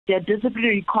their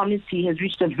disciplinary committee has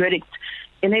reached a verdict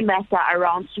in a matter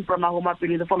around Supra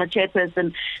Mahumapelo, the former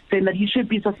chairperson, saying that he should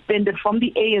be suspended from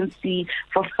the ANC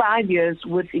for 5 years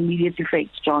with immediate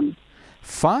effect, John.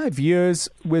 5 years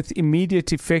with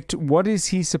immediate effect. What is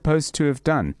he supposed to have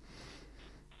done?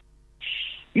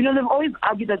 You know, they've always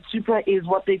argued that Supra is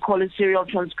what they call a serial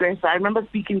transgressor. I remember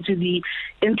speaking to the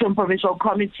interim provincial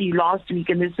committee last week,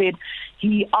 and they said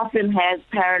he often has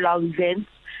parallel events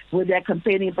where they're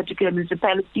campaigning in particular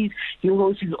municipalities. He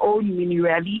hosts his own mini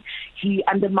rally. He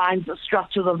undermines the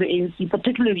structures of the ANC,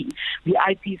 particularly the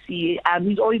IPC.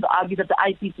 He's always argued that the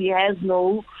IPC has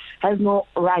no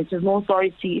rights, has no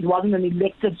authority. It wasn't an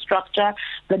elected structure,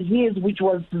 but his, which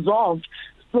was dissolved,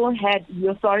 still had the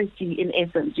authority in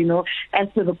essence, you know, as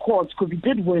to the courts, because he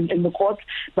did win in the courts,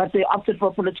 but they opted for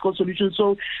a political solution.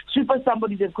 So Supra,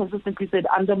 somebody they've consistently said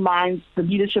undermines the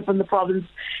leadership in the province.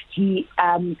 He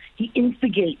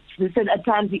instigates. They said at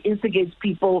times he instigates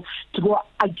people to go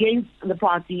against the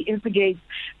party, instigates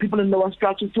people in lower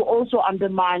structures to also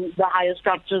undermine the higher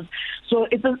structures. So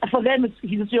for them,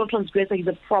 he's a serial transgressor. He's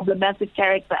a problematic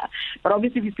character. But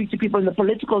obviously, if you speak to people in the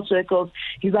political circles,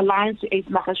 his alliance to Ace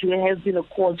Makashule has been a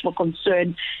cause for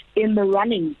concern in the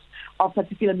runnings of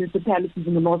particular municipalities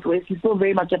in the North West. He's still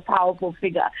very much a powerful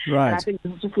figure. Right. And I think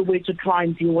this is just a way to try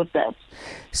and deal with that.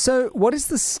 So what is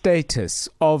the status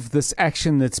of this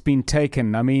action that's been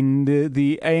taken? I mean,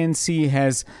 the ANC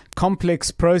has complex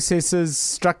processes,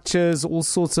 structures, all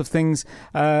sorts of things.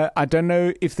 I don't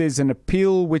know if there's an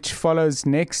appeal which follows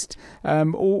next,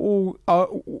 or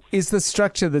is the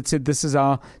structure that said this is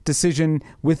our decision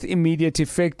with immediate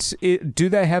effect, do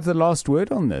they have the last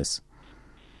word on this?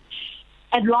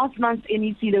 At last month's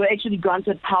NEC, they were actually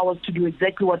granted powers to do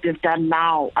exactly what they've done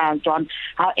now, John.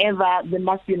 However, there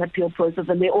must be an appeal process.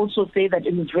 And they also say that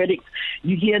in this verdict,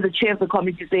 you hear the chair of the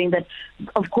committee saying that,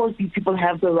 of course, these people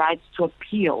have the right to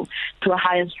appeal to a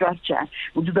higher structure,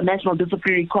 which is the National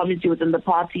Disciplinary Committee within the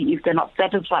party if they're not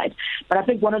satisfied. But I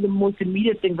think one of the most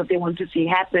immediate things that they want to see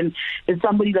happen is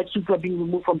somebody like Supra being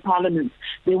removed from Parliament.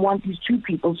 They want these two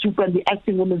people, Supra and the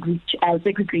acting women's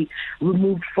secretary,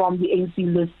 removed from the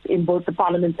ANC list in both the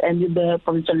Parliament and in the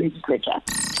provincial legislature.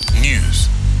 News.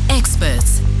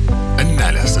 Experts.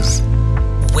 Analysis.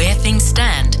 Where things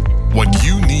stand. What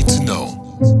you need to know.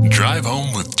 Drive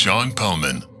home with John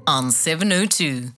Perlman On 702.